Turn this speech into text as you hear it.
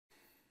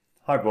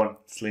Hi everyone,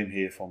 it's Liam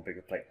here from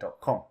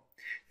Biggerplate.com.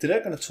 Today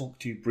I'm going to talk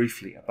to you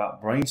briefly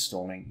about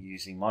brainstorming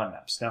using mind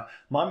maps. Now,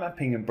 mind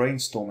mapping and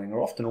brainstorming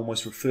are often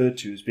almost referred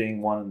to as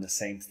being one and the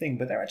same thing,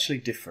 but they're actually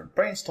different.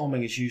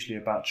 Brainstorming is usually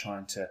about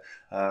trying to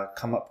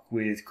come up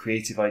with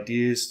creative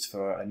ideas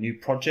for a new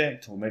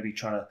project, or maybe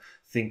trying to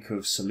think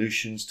of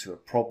solutions to a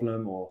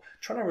problem, or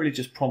trying to really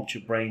just prompt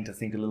your brain to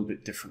think a little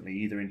bit differently,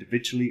 either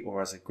individually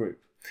or as a group.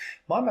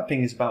 Mind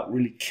mapping is about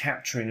really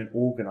capturing and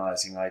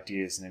organizing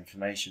ideas and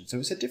information. So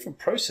it's a different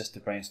process to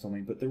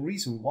brainstorming, but the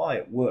reason why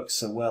it works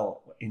so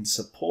well in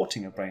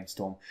supporting a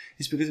brainstorm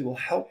is because it will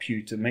help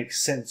you to make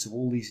sense of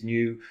all these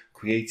new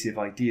creative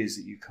ideas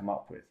that you come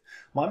up with.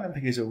 Mind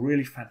mapping is a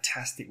really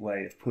fantastic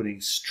way of putting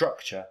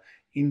structure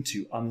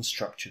into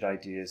unstructured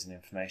ideas and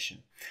information.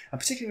 And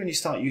particularly when you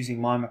start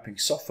using mind mapping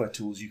software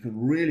tools, you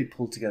can really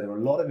pull together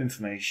a lot of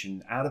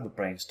information out of a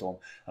brainstorm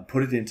and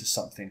put it into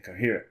something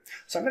coherent.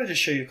 So I'm going to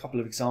just show you a couple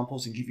of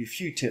examples and give you a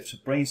few tips for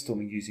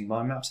brainstorming using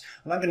mind maps.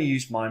 And I'm going to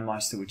use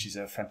MindMeister, which is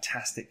a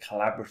fantastic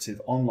collaborative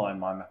online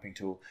mind mapping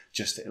tool,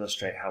 just to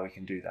illustrate how we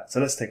can do that. So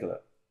let's take a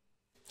look.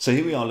 So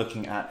here we are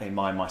looking at a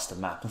MindMeister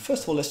map. And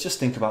first of all, let's just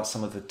think about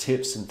some of the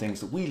tips and things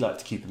that we like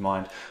to keep in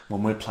mind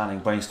when we're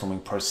planning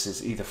brainstorming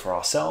processes, either for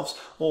ourselves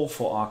or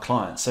for our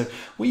clients. So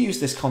we use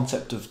this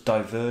concept of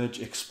diverge,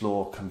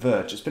 explore,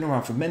 converge. It's been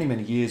around for many,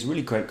 many years,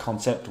 really great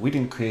concept. We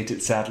didn't create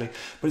it, sadly,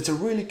 but it's a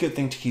really good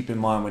thing to keep in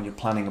mind when you're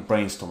planning a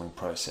brainstorming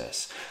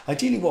process.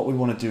 Ideally, what we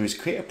want to do is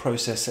create a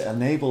process that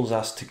enables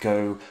us to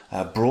go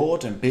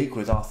broad and big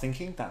with our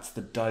thinking. That's the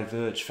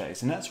diverge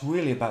phase. And that's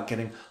really about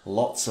getting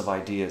lots of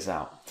ideas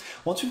out.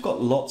 Once we've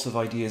got lots of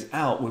ideas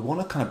out, we want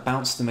to kind of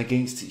bounce them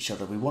against each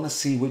other. We want to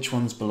see which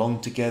ones belong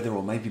together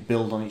or maybe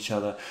build on each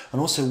other,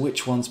 and also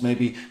which ones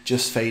maybe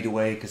just fade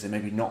away because they're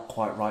maybe not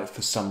quite right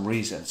for some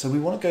reason. So we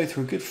want to go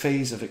through a good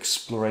phase of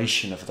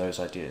exploration of those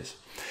ideas.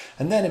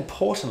 And then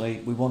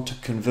importantly, we want to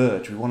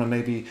converge. We want to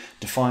maybe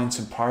define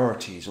some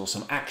priorities or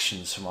some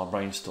actions from our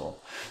brainstorm.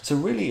 So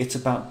really it's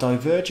about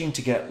diverging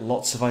to get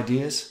lots of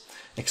ideas,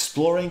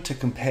 exploring to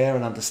compare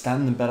and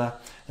understand them better,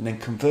 and then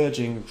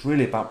converging is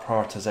really about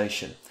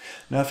prioritization.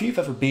 Now, if you've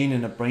ever been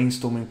in a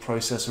brainstorming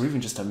process or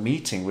even just a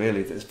meeting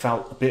really that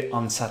felt a bit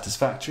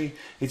unsatisfactory,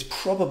 it's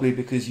probably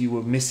because you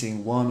were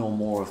missing one or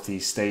more of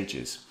these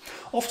stages.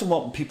 Often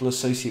what people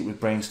associate with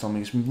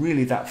brainstorming is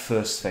really that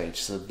first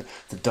stage, so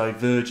the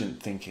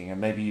divergent thinking,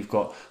 and maybe you've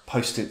got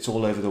post-its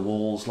all over the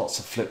walls, lots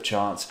of flip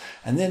charts,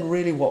 and then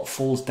really what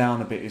falls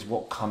down a bit is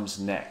what comes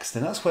next.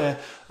 And that's where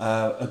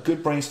a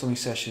good brainstorming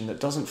session that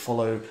doesn't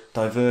follow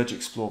diverge,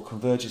 explore,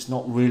 converge is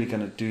not really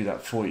going to do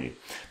that for you.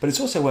 But it's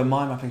also where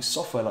mind mapping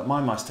software like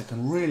MindMeister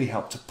can really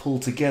help to pull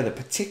together,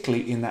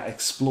 particularly in that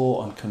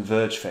explore and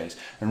converge phase,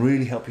 and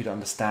really help you to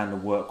understand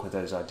and work with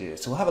those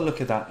ideas. So we'll have a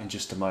look at that in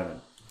just a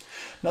moment.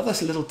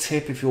 Another little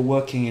tip if you're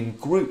working in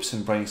groups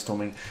and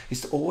brainstorming is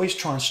to always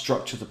try and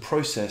structure the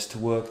process to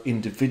work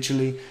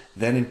individually,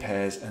 then in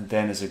pairs, and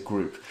then as a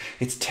group.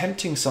 It's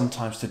tempting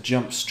sometimes to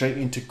jump straight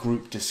into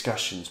group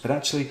discussions, but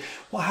actually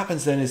what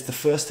happens then is the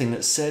first thing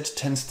that's said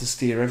tends to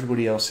steer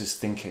everybody else's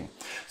thinking.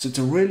 So it's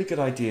a really good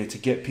idea to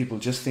get people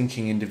just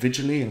thinking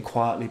individually and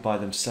quietly by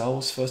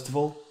themselves, first of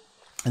all.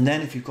 And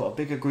then if you've got a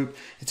bigger group,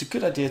 it's a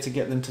good idea to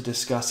get them to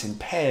discuss in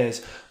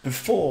pairs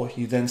before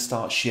you then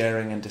start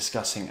sharing and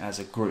discussing as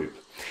a group.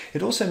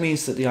 It also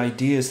means that the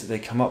ideas that they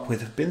come up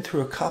with have been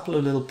through a couple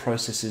of little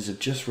processes of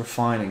just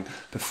refining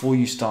before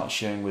you start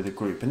sharing with a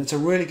group. And it's a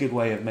really good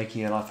way of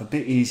making your life a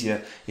bit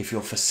easier if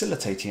you're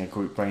facilitating a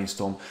group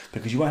brainstorm,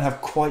 because you won't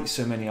have quite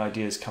so many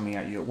ideas coming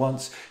at you at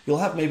once. You'll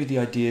have maybe the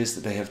ideas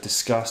that they have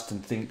discussed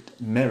and think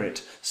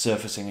merit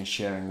surfacing and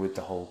sharing with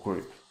the whole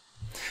group.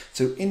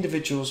 So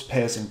individuals,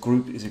 pairs and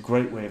group is a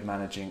great way of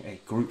managing a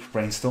group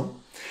brainstorm.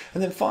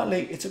 And then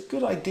finally, it's a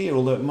good idea,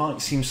 although it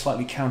might seem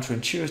slightly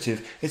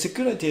counterintuitive, it's a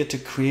good idea to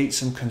create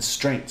some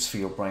constraints for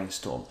your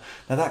brainstorm.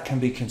 Now that can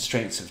be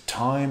constraints of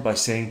time by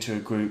saying to a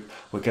group,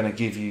 we're going to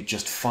give you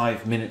just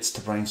 5 minutes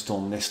to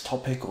brainstorm this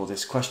topic or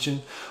this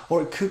question.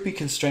 Or it could be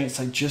constraints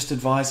like just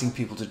advising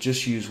people to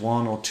just use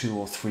 1 or 2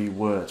 or 3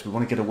 words. We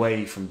want to get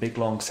away from big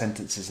long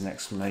sentences and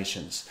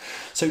explanations.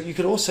 So you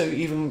could also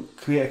even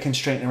create a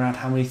constraint around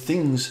how many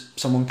things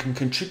someone can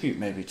contribute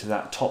maybe to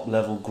that top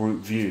level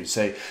group view.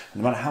 Say,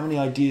 no matter how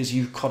many ideas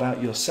you've cut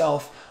out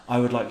yourself, I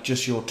would like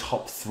just your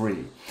top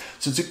 3.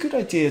 So it's a good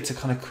idea to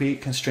kind of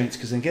create constraints,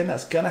 because again,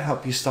 that's going to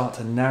help you start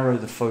to narrow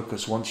the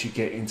focus once you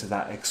get into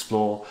that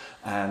explore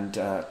and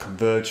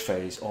converge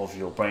phase of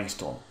your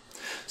brainstorm.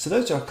 So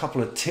those are a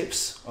couple of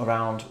tips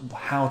around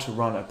how to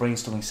run a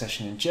brainstorming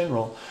session in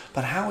general,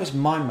 but how is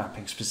mind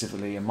mapping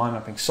specifically, and mind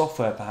mapping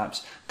software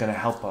perhaps, going to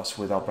help us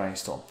with our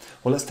brainstorm?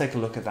 Well, let's take a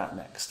look at that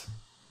next.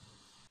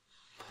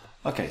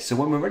 Okay, so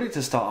when we're ready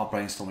to start our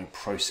brainstorming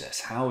process,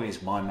 how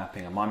is mind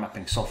mapping and mind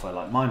mapping software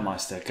like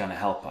MindMeister going to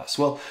help us?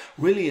 Well,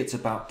 really it's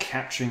about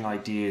capturing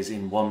ideas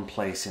in one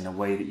place in a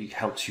way that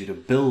helps you to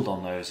build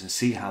on those and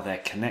see how they're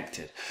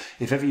connected.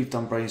 If ever you've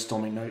done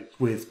brainstorming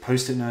with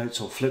post-it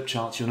notes or flip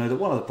charts, you'll know that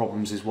one of the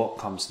problems is what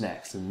comes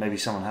next, and maybe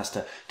someone has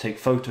to take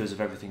photos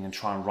of everything and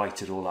try and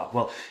write it all up.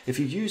 Well, if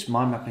you use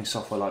mind mapping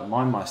software like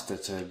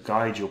MindMeister to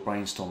guide your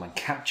brainstorm and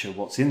capture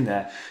what's in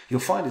there, you'll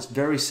find it's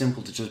very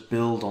simple to just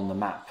build on the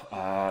map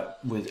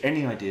with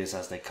any ideas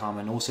as they come,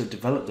 and also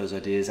develop those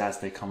ideas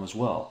as they come as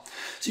well.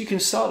 So you can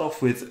start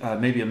off with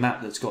maybe a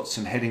map that's got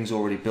some headings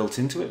already built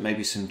into it,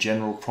 maybe some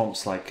general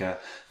prompts like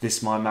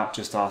this mind map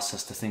just asks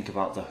us to think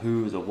about the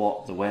who, the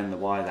what, the when, the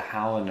why, the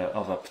how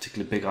of a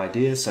particular big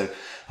idea. So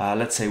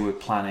let's say we're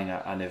planning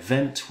an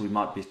event, we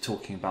might be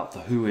talking about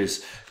the who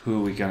is who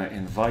are we going to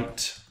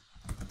invite,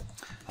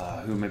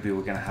 who maybe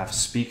we're going to have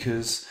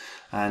speakers.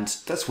 And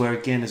that's where,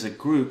 again, as a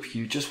group,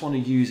 you just want to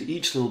use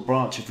each little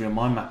branch of your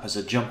mind map as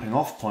a jumping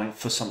off point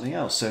for something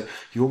else. So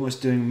you're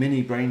almost doing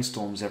mini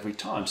brainstorms every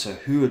time. So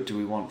who do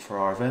we want for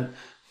our event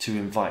to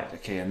invite?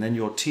 Okay, and then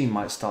your team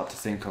might start to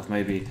think of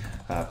maybe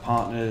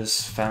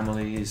partners,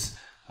 families,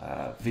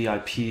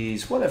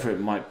 VIPs, whatever it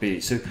might be.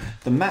 So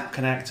the map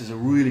can act as a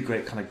really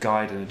great kind of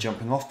guide and a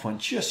jumping off point,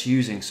 just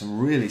using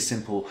some really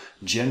simple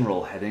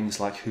general headings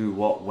like who,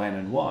 what, when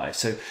and why.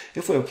 So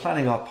if we were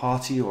planning our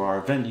party or our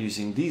event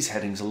using these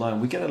headings alone,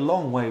 we get a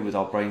long way with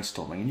our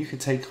brainstorming. And you can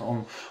take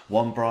on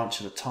one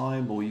branch at a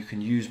time, or you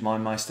can use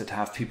MindMeister to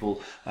have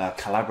people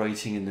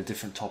collaborating in the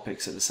different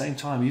topics at the same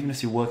time, even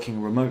if you're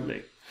working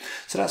remotely.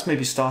 So that's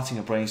maybe starting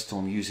a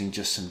brainstorm using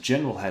just some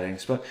general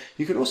headings, but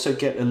you could also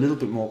get a little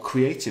bit more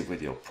creative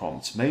with your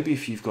prompts. Maybe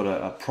if you've got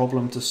a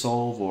problem to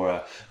solve,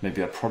 or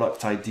maybe a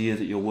product idea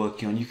that you're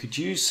working on, you could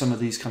use some of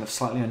these kind of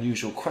slightly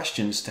unusual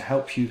questions to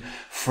help you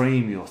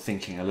frame your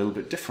thinking a little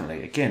bit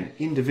differently. Again,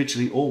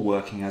 individually or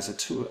working as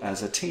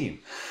a team.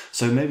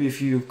 So maybe if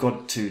you've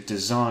got to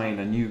design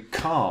a new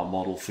car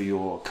model for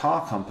your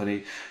car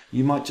company,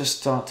 you might just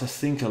start to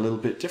think a little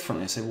bit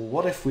differently and say, well,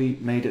 what if we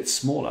made it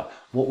smaller?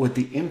 What would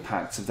the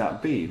impact of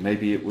that be?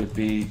 Maybe it would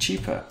be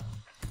cheaper.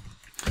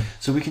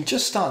 So we can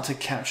just start to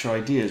capture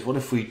ideas. What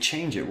if we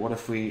change it? What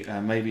if we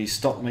maybe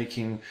stop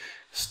making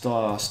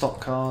stock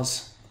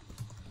cars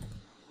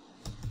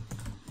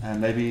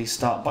and maybe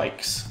start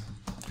bikes?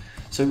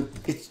 So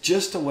it's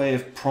just a way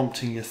of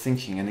prompting your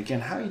thinking. And again,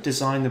 how you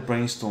design the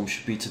brainstorm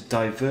should be to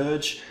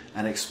diverge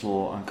and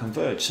explore and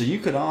converge. So you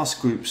could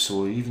ask groups,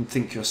 or even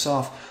think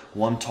yourself,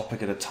 one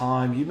topic at a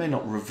time. You may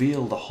not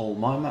reveal the whole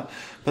mind map,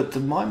 but the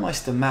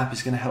MindMeister map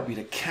is going to help you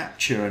to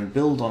capture and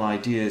build on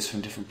ideas from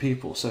different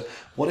people. So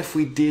what if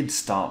we did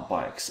start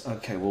bikes?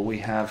 Okay, well, we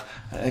have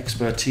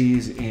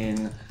expertise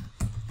in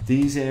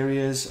these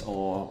areas,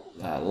 or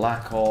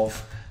lack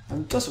of.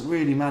 And it doesn't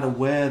really matter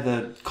where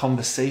the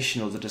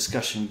conversation or the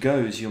discussion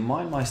goes. Your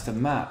MindMeister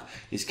map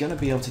is going to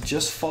be able to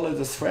just follow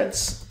the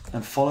threads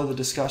and follow the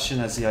discussion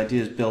as the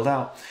ideas build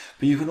out.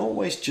 But you can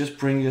always just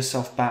bring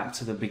yourself back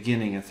to the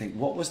beginning and think,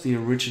 what was the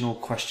original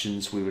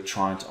questions we were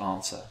trying to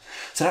answer?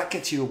 So that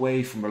gets you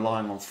away from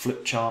relying on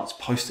flip charts,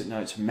 post-it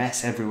notes,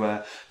 mess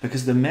everywhere,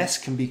 because the mess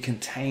can be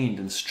contained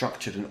and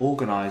structured and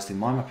organized in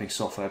mind mapping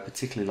software,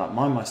 particularly like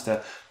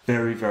MindMeister,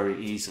 very, very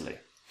easily.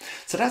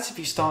 So that's if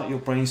you start your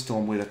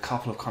brainstorm with a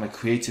couple of kind of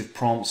creative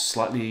prompts,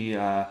 slightly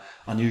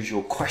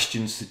unusual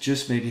questions to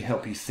just maybe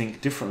help you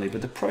think differently.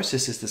 But the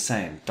process is the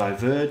same.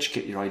 Diverge,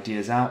 get your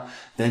ideas out,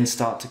 then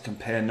start to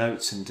compare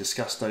notes and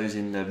discuss those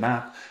in the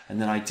map. And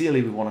then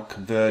ideally we want to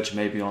converge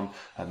maybe on,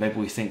 maybe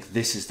we think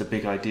this is the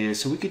big idea.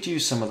 So we could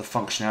use some of the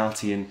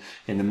functionality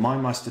in the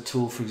MindMeister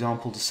tool, for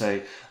example, to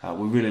say,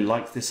 we really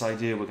like this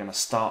idea, we're going to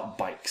start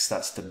bikes.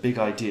 That's the big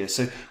idea.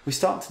 So we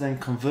start to then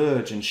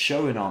converge and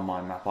show in our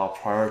mind map our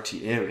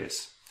priority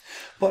areas.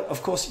 But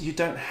of course, you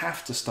don't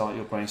have to start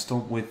your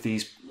brainstorm with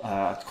these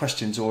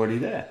questions already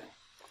there.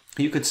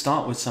 You could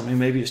start with something,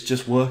 maybe it's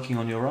just working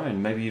on your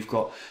own. Maybe you've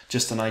got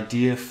just an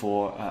idea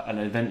for an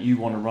event you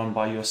want to run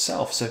by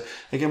yourself. So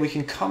again, we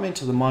can come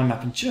into the mind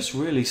map and just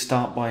really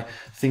start by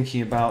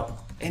thinking about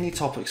any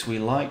topics we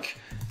like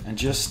and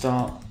just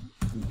start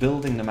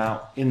building them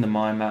out in the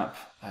mind map.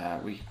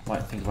 We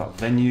might think about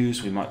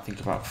venues, we might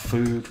think about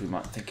food, we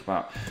might think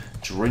about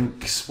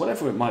drinks,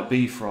 whatever it might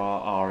be for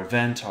our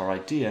event, our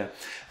idea.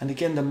 And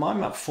again, the mind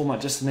map format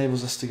just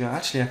enables us to go,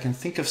 actually, I can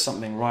think of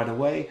something right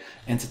away.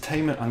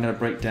 Entertainment, I'm going to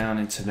break down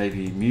into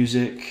maybe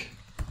music.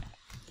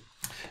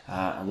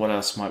 And what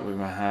else might we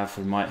have?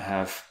 We might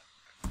have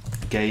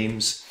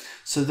games.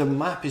 So the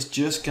map is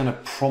just going to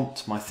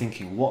prompt my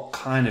thinking. What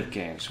kind of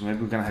games?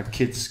 Maybe we're going to have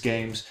kids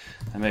games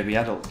and maybe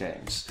adult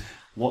games.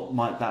 What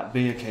might that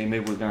be? Okay,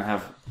 maybe we're going to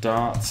have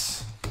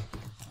darts,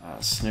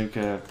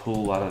 snooker,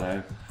 pool, I don't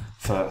know.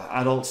 For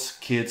adults,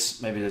 kids,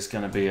 maybe there's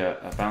going to be a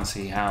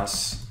bouncy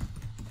house,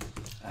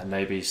 and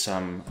maybe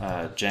some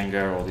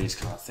Jenga or these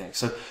kind of things.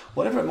 So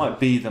whatever it might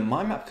be, the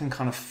mind map can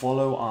kind of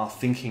follow our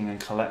thinking and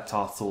collect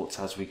our thoughts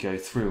as we go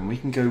through. And we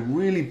can go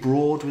really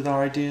broad with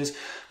our ideas,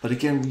 but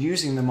again,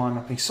 using the mind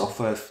mapping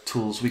software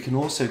tools, we can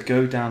also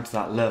go down to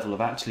that level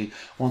of actually,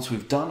 once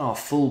we've done our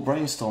full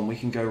brainstorm, we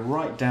can go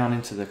right down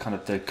into the kind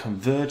of the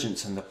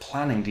convergence and the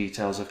planning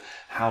details of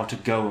how to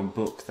go and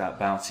book that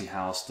bouncy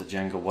house, the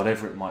Jenga,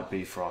 whatever it might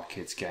be for our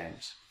kids'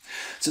 games.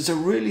 So it's a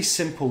really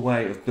simple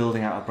way of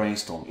building out a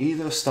brainstorm,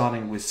 either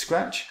starting with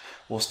scratch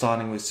or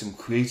starting with some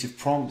creative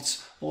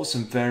prompts or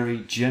some very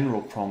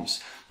general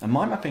prompts. A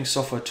mind mapping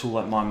software tool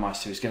like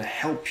MindMeister is going to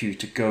help you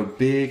to go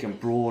big and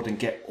broad and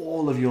get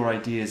all of your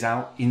ideas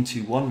out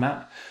into one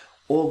map,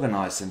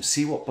 organize them,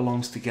 see what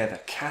belongs together,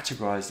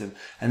 categorize them,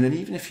 and then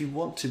even if you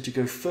want to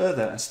go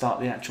further and start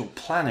the actual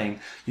planning,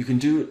 you can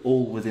do it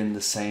all within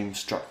the same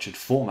structured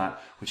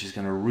format, which is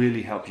going to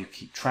really help you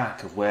keep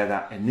track of where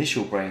that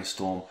initial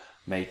brainstorm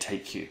may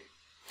take you.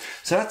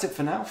 So that's it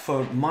for now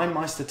for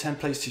MindMeister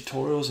templates,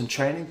 tutorials and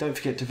training. Don't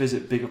forget to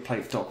visit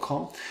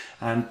biggerplate.com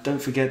and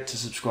don't forget to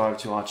subscribe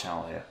to our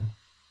channel here.